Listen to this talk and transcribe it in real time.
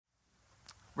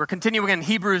We're continuing in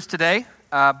Hebrews today,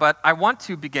 but I want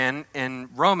to begin in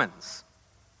Romans.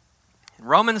 In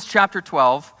Romans chapter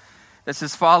 12, this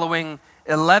is following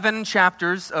 11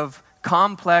 chapters of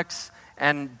complex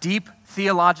and deep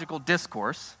theological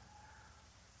discourse.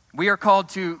 We are called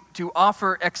to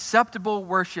offer acceptable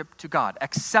worship to God.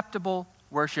 Acceptable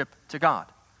worship to God.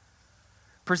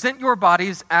 Present your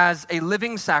bodies as a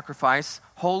living sacrifice,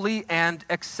 holy and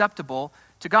acceptable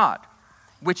to God,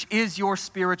 which is your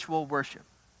spiritual worship.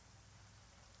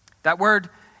 That word,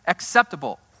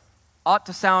 acceptable, ought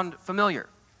to sound familiar.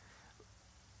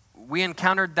 We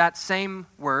encountered that same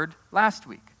word last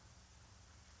week.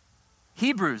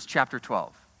 Hebrews chapter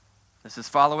 12. This is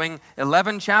following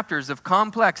 11 chapters of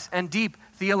complex and deep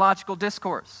theological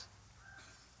discourse.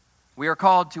 We are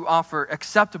called to offer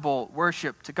acceptable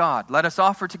worship to God. Let us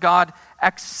offer to God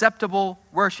acceptable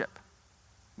worship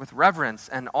with reverence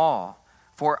and awe,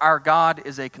 for our God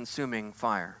is a consuming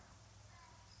fire.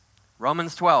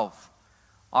 Romans 12,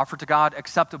 offer to God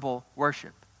acceptable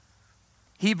worship.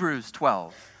 Hebrews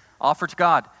 12, offer to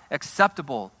God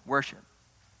acceptable worship.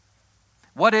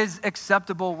 What is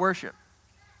acceptable worship?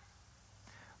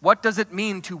 What does it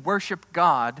mean to worship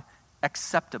God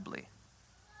acceptably?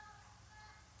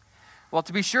 Well,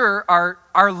 to be sure,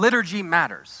 our liturgy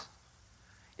matters.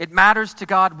 It matters to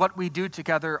God what we do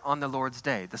together on the Lord's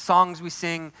Day. The songs we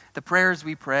sing, the prayers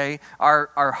we pray,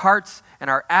 our hearts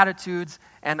and our attitudes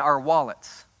and our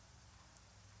wallets.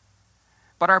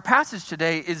 But our passage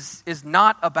today is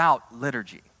not about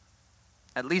liturgy,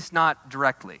 at least not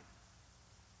directly.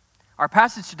 Our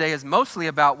passage today is mostly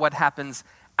about what happens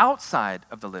outside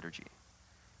of the liturgy.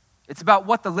 It's about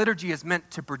what the liturgy is meant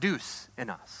to produce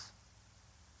in us,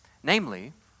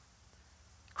 namely,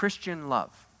 Christian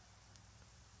love.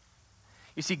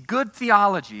 You see, good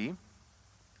theology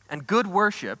and good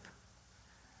worship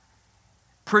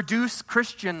produce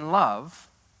Christian love,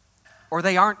 or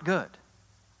they aren't good.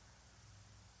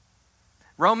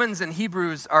 Romans and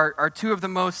Hebrews are two of the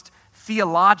most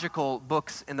theological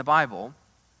books in the Bible,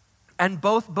 and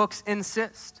both books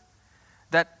insist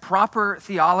that proper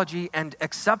theology and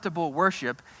acceptable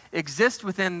worship exist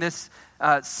within this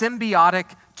symbiotic,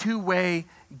 two-way,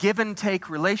 give-and-take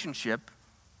relationship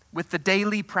with the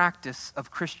daily practice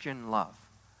of Christian love.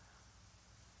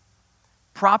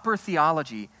 Proper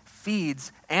theology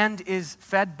feeds and is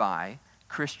fed by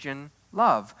Christian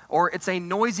love, or it's a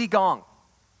noisy gong.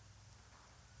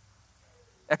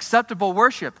 Acceptable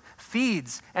worship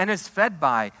feeds and is fed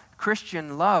by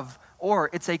Christian love, or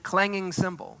it's a clanging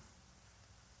cymbal.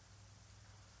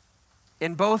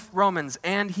 In both Romans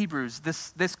and Hebrews,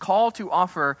 this call to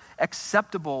offer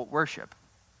acceptable worship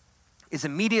is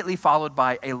immediately followed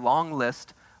by a long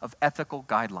list of ethical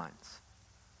guidelines.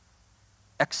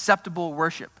 Acceptable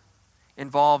worship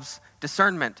involves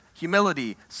discernment,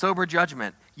 humility, sober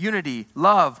judgment, unity,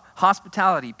 love,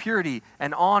 hospitality, purity,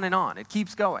 and on and on. It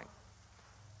keeps going.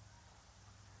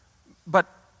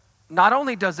 But not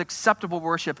only does acceptable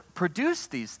worship produce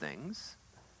these things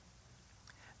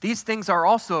are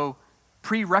also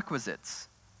prerequisites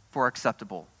for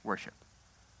acceptable worship.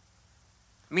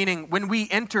 Meaning, when we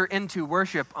enter into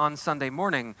worship on Sunday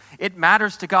morning, it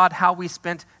matters to God how we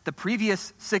spent the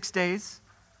previous 6 days,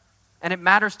 and it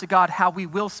matters to God how we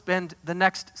will spend the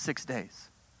next 6 days.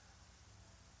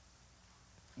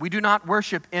 We do not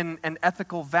worship in an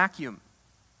ethical vacuum.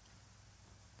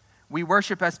 We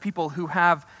worship as people who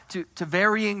have, to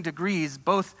varying degrees,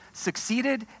 both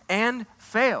succeeded and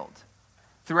failed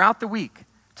throughout the week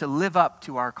to live up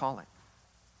to our calling.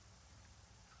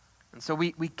 And so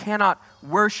we cannot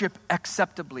worship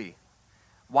acceptably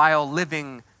while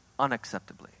living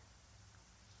unacceptably,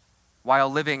 while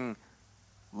living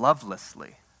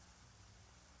lovelessly.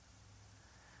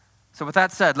 So with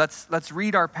that said, let's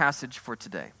read our passage for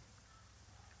today.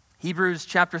 Hebrews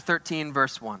chapter 13,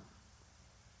 verse 1.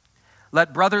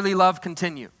 Let brotherly love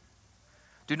continue.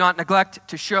 Do not neglect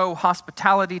to show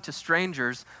hospitality to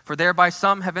strangers, for thereby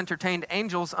some have entertained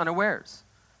angels unawares.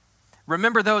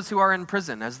 Remember those who are in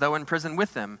prison, as though in prison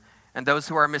with them, and those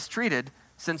who are mistreated,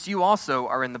 since you also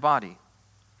are in the body.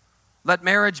 Let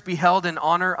marriage be held in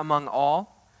honor among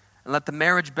all, and let the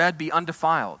marriage bed be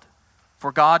undefiled,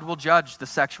 for God will judge the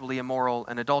sexually immoral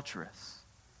and adulterous.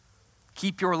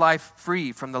 Keep your life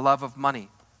free from the love of money,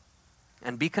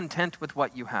 and be content with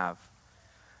what you have.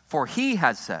 For he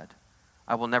has said,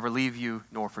 I will never leave you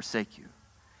nor forsake you.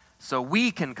 So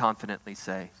we can confidently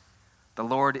say, the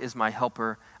Lord is my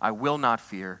helper, I will not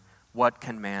fear. What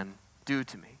can man do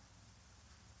to me?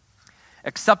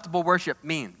 Acceptable worship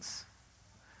means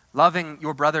loving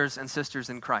your brothers and sisters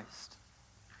in Christ,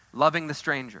 loving the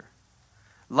stranger,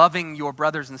 loving your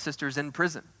brothers and sisters in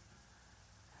prison,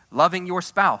 loving your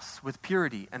spouse with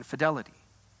purity and fidelity,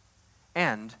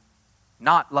 and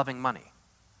not loving money,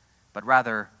 but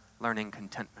rather learning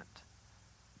contentment.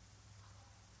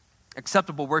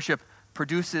 Acceptable worship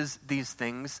produces these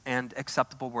things, and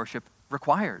acceptable worship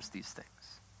requires these things.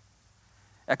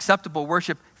 Acceptable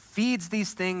worship feeds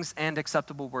these things, and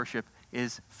acceptable worship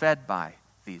is fed by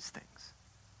these things.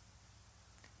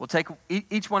 We'll take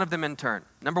each one of them in turn.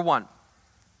 Number one,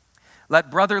 let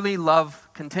brotherly love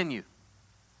continue.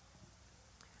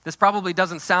 This probably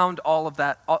doesn't sound all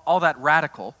that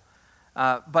radical,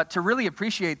 but to really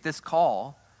appreciate this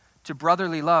call to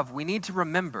brotherly love, we need to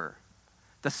remember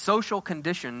the social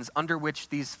conditions under which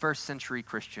these first century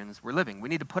Christians were living. We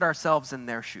need to put ourselves in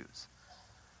their shoes.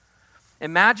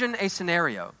 Imagine a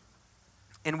scenario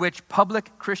in which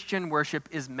public Christian worship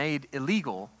is made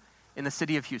illegal in the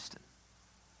city of Houston.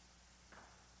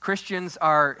 Christians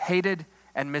are hated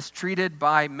and mistreated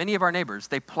by many of our neighbors.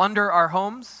 They plunder our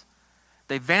homes,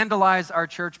 they vandalize our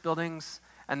church buildings,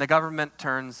 and the government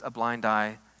turns a blind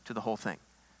eye to the whole thing.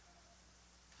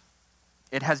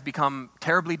 It has become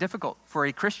terribly difficult for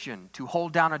a Christian to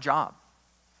hold down a job.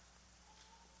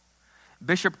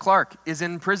 Bishop Clark is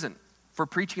in prison for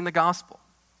preaching the gospel.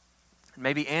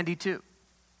 Maybe Andy too.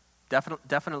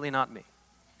 Definitely not me.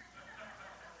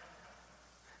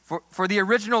 For the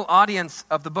original audience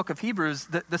of the book of Hebrews,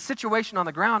 the situation on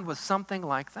the ground was something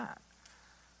like that.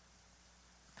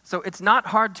 So it's not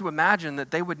hard to imagine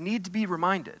that they would need to be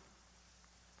reminded.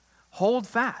 Hold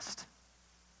fast.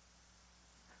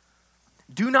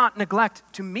 Do not neglect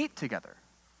to meet together.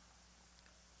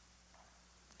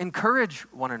 Encourage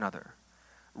one another.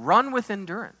 Run with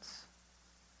endurance.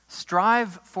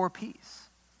 Strive for peace.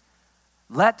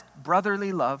 Let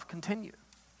brotherly love continue.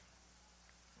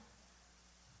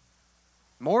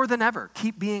 More than ever,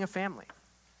 keep being a family.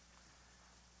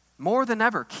 More than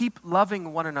ever, keep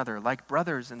loving one another like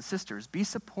brothers and sisters. Be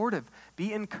supportive,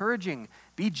 be encouraging,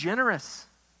 be generous.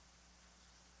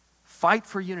 Fight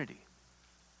for unity.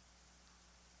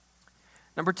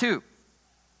 Number two,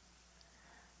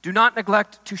 do not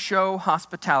neglect to show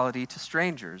hospitality to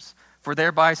strangers, for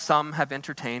thereby some have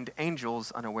entertained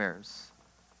angels unawares.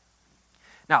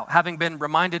 Now, having been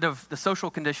reminded of the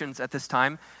social conditions at this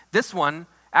time, this one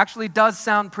actually does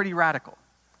sound pretty radical.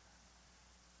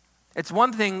 It's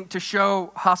one thing to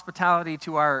show hospitality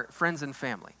to our friends and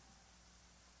family.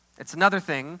 It's another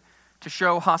thing to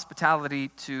show hospitality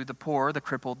to the poor, the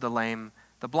crippled, the lame,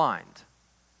 the blind.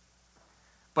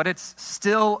 But it's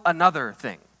still another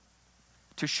thing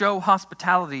to show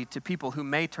hospitality to people who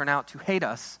may turn out to hate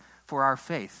us for our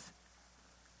faith,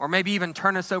 or maybe even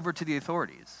turn us over to the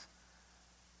authorities.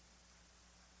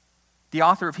 The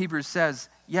author of Hebrews says,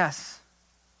 yes,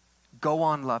 go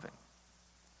on loving.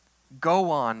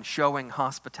 Go on showing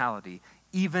hospitality,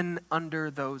 even under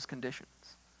those conditions.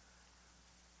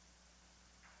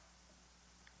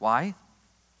 Why?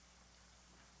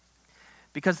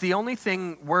 Because the only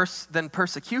thing worse than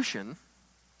persecution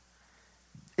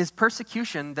is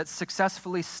persecution that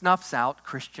successfully snuffs out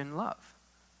Christian love.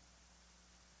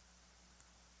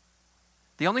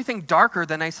 The only thing darker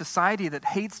than a society that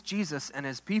hates Jesus and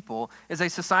his people is a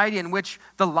society in which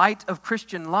the light of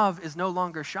Christian love is no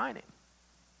longer shining.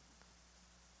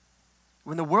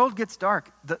 When the world gets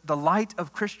dark, the light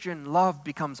of Christian love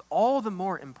becomes all the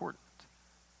more important.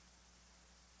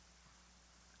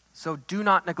 So do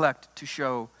not neglect to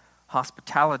show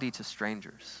hospitality to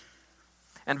strangers.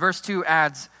 And verse 2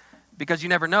 adds, because you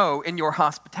never know, in your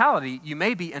hospitality you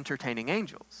may be entertaining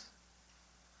angels.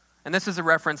 And this is a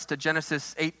reference to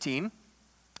Genesis 18,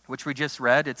 which we just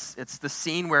read. It's the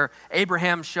scene where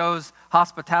Abraham shows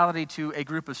hospitality to a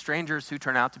group of strangers who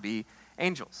turn out to be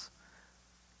angels.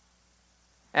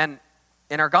 And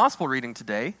in our gospel reading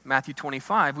today, Matthew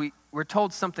 25, we're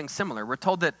told something similar. We're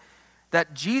told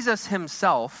that Jesus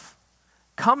himself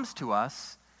comes to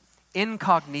us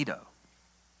incognito.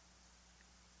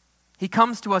 He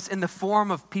comes to us in the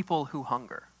form of people who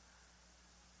hunger,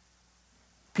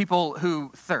 people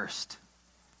who thirst,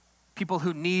 people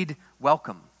who need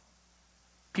welcome,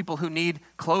 people who need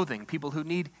clothing, people who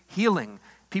need healing,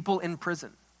 people in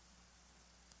prison.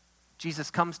 Jesus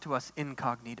comes to us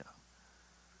incognito.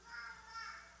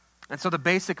 And so the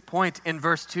basic point in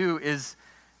verse 2 is,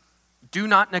 do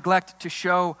not neglect to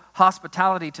show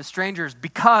hospitality to strangers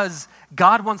because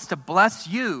God wants to bless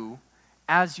you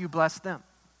as you bless them.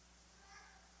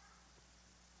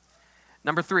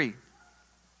 Number 3,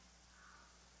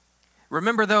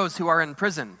 remember those who are in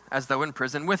prison as though in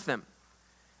prison with them,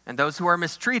 and those who are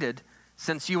mistreated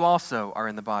since you also are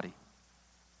in the body.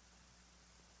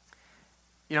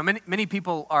 You know, many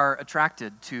people are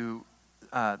attracted to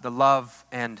the love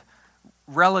and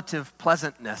relative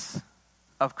pleasantness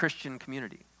of Christian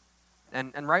community,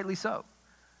 and rightly so.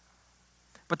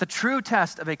 But the true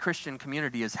test of a Christian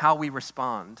community is how we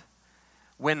respond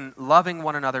when loving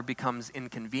one another becomes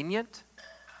inconvenient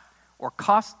or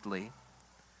costly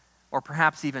or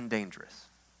perhaps even dangerous.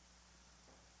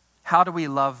 How do we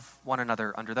love one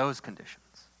another under those conditions?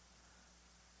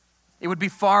 It would be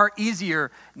far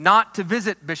easier not to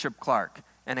visit Bishop Clark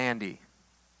and Andy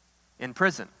in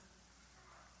prison.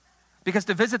 Because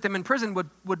to visit them in prison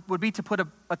would be to put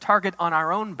a target on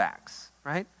our own backs,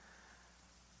 right?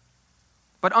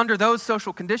 But under those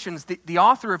social conditions, the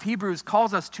author of Hebrews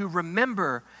calls us to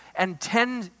remember and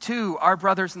tend to our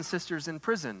brothers and sisters in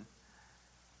prison,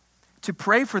 to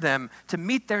pray for them, to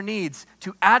meet their needs,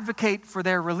 to advocate for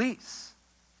their release.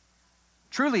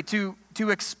 Truly, to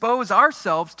expose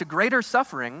ourselves to greater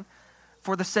suffering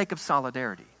for the sake of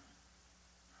solidarity.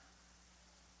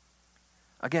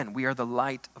 Again, we are the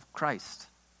light of Christ.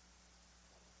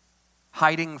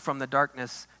 Hiding from the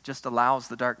darkness just allows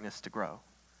the darkness to grow.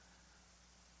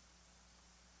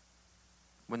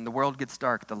 When the world gets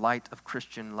dark, the light of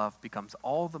Christian love becomes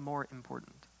all the more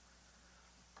important.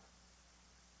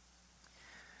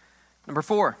 Number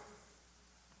 4,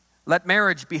 let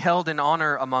marriage be held in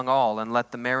honor among all, and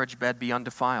let the marriage bed be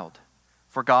undefiled,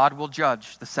 for God will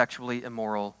judge the sexually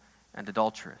immoral and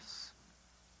adulterous.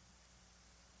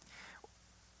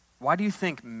 Why do you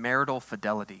think marital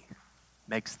fidelity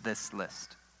makes this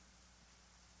list?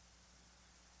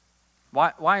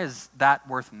 Why is that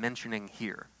worth mentioning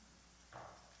here?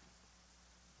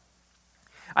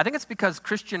 I think it's because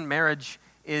Christian marriage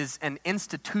is an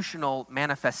institutional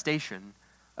manifestation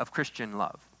of Christian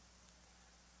love.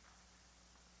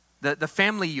 The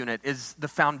family unit is the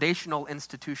foundational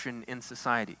institution in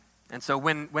society. And so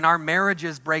when our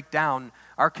marriages break down,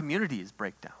 our communities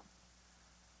break down.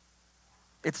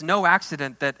 It's no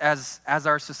accident that as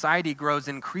our society grows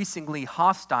increasingly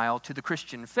hostile to the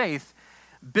Christian faith,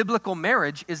 biblical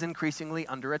marriage is increasingly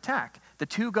under attack. The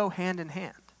two go hand in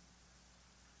hand.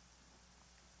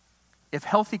 If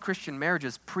healthy Christian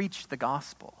marriages preach the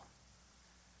gospel,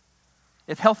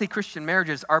 if healthy Christian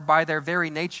marriages are by their very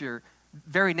nature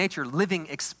living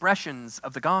expressions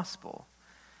of the gospel,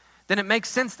 then it makes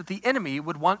sense that the enemy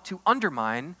would want to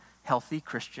undermine healthy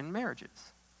Christian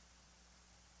marriages.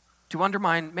 To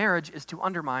undermine marriage is to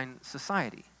undermine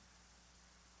society.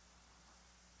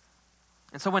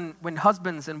 And so when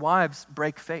husbands and wives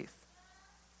break faith,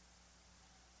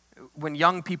 when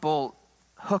young people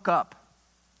hook up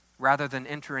rather than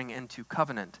entering into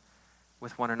covenant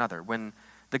with one another, when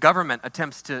the government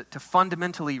attempts to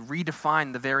fundamentally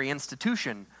redefine the very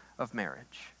institution of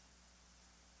marriage,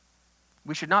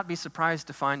 we should not be surprised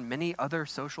to find many other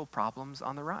social problems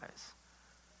on the rise.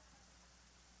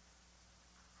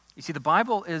 You see, the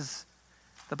Bible is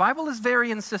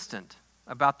very insistent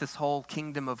about this whole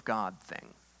kingdom of God thing.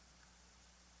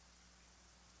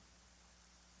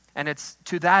 And it's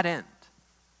to that end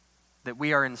that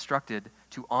we are instructed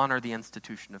to honor the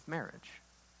institution of marriage.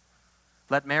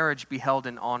 Let marriage be held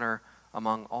in honor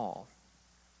among all.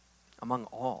 Among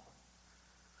all.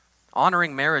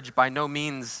 Honoring marriage by no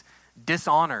means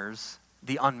dishonors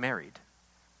the unmarried.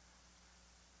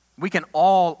 We can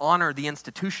all honor the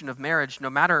institution of marriage no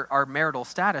matter our marital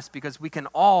status, because we can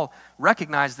all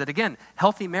recognize that, again,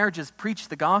 healthy marriages preach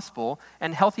the gospel,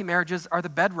 and healthy marriages are the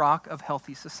bedrock of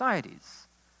healthy societies.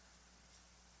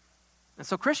 And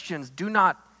so Christians do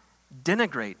not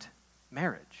denigrate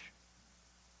marriage.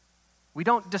 We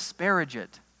don't disparage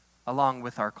it along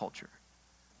with our culture.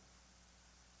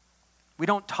 We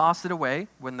don't toss it away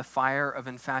when the fire of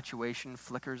infatuation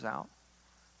flickers out.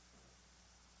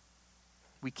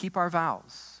 We keep our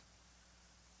vows.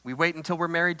 We wait until we're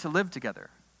married to live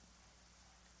together.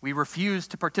 We refuse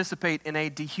to participate in a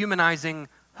dehumanizing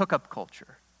hookup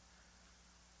culture.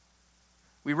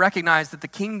 We recognize that the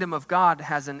kingdom of God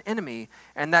has an enemy,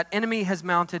 and that enemy has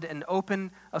mounted an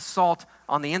open assault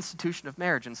on the institution of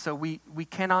marriage. And so we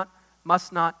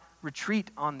must not retreat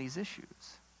on these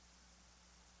issues.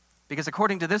 Because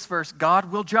according to this verse,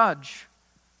 God will judge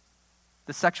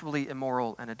the sexually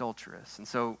immoral and adulterous. And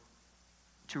so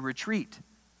to retreat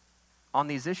on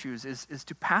these issues is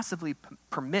to passively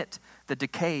permit the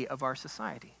decay of our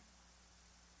society.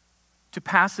 To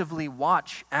passively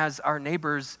watch as our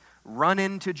neighbors run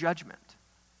into judgment.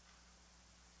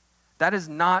 That is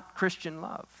not Christian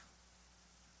love.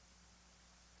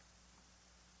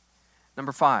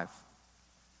 Number 5,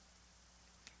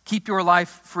 keep your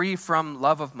life free from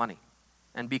love of money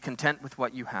and be content with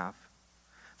what you have.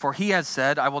 For he has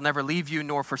said, I will never leave you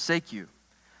nor forsake you.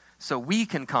 So we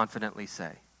can confidently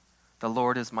say, the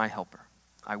Lord is my helper.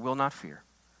 I will not fear.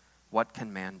 What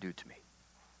can man do to me?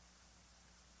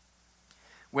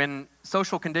 When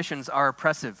social conditions are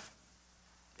oppressive,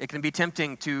 it can be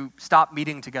tempting to stop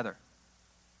meeting together,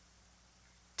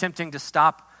 tempting to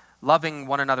stop loving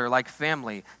one another like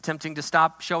family, tempting to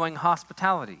stop showing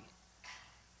hospitality,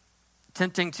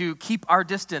 tempting to keep our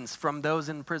distance from those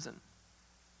in prison.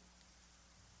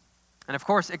 And of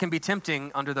course, it can be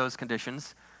tempting under those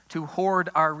conditions to hoard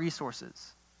our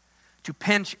resources, to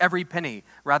pinch every penny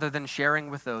rather than sharing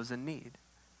with those in need.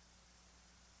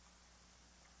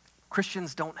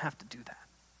 Christians don't have to do that.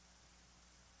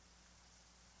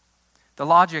 The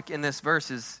logic in this verse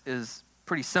is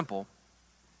pretty simple.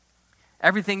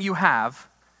 Everything you have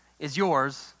is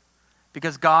yours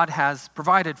because God has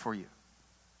provided for you.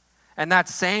 And that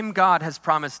same God has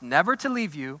promised never to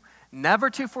leave you, never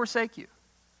to forsake you.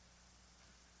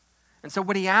 And so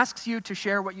when he asks you to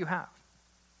share what you have,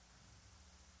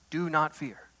 do not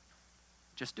fear.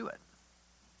 Just do it.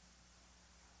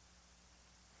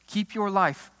 Keep your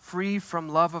life free from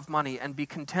love of money and be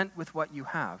content with what you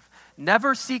have.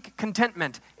 Never seek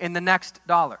contentment in the next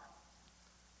dollar.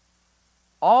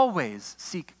 Always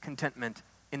seek contentment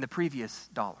in the previous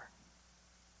dollar.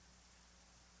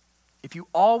 If you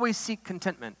always seek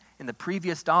contentment in the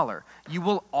previous dollar, you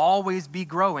will always be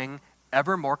growing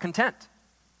ever more content.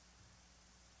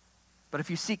 But if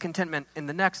you seek contentment in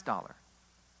the next dollar,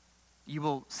 you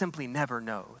will simply never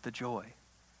know the joy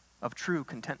of true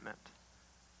contentment.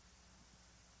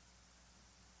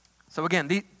 So again,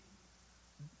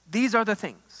 these are the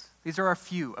things, these are a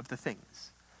few of the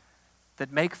things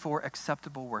that make for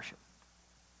acceptable worship.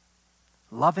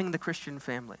 Loving the Christian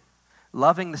family,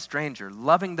 loving the stranger,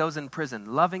 loving those in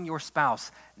prison, loving your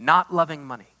spouse, not loving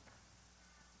money.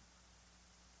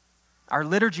 Our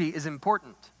liturgy is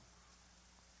important.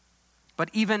 But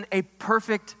even a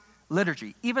perfect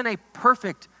liturgy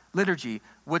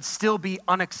would still be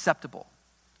unacceptable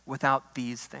without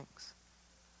these things.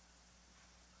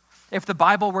 If the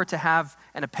Bible were to have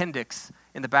an appendix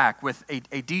in the back with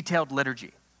a detailed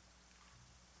liturgy,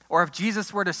 or if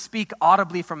Jesus were to speak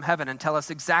audibly from heaven and tell us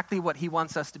exactly what he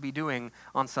wants us to be doing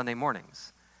on Sunday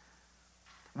mornings,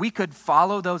 we could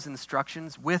follow those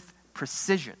instructions with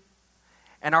precision,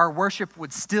 and our worship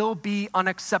would still be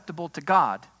unacceptable to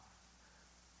God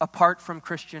apart from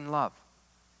Christian love.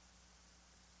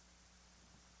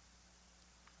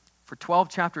 For 12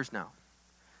 chapters now,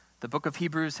 the book of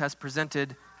Hebrews has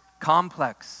presented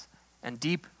complex and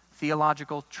deep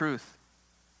theological truth.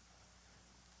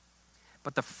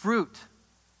 But the fruit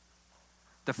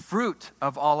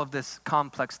of all of this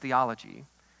complex theology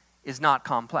is not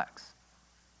complex.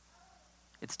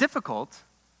 It's difficult,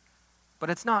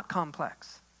 but it's not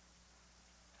complex.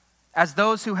 As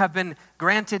those who have been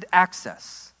granted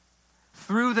access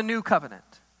through the new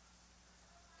covenant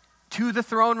to the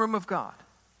throne room of God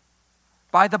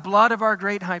by the blood of our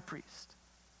great high priest,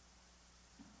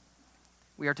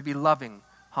 we are to be loving,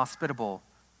 hospitable,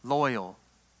 loyal,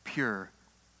 pure,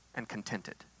 and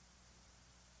contented.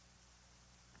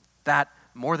 That,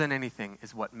 more than anything,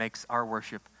 is what makes our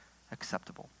worship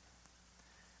acceptable.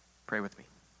 Pray with me.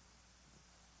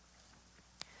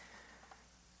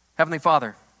 Heavenly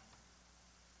Father,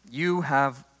 you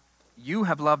have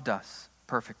loved us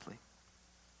perfectly,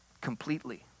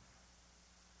 completely.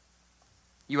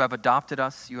 You have adopted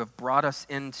us. You have brought us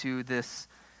into this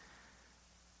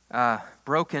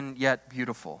broken yet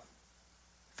beautiful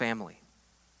family.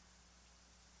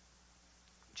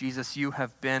 Jesus, you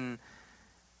have been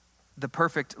the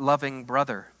perfect loving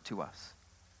brother to us.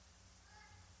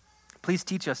 Please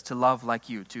teach us to love like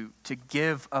you, to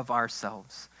give of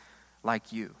ourselves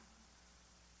like you.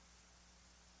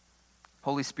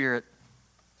 Holy Spirit,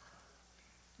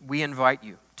 we invite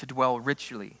you to dwell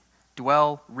richly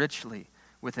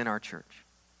within our church.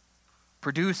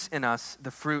 Produce in us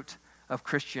the fruit of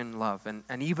Christian love,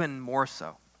 and even more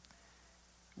so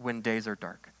when days are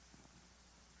dark.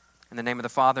 In the name of the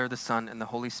Father, the Son, and the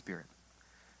Holy Spirit.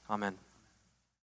 Amen.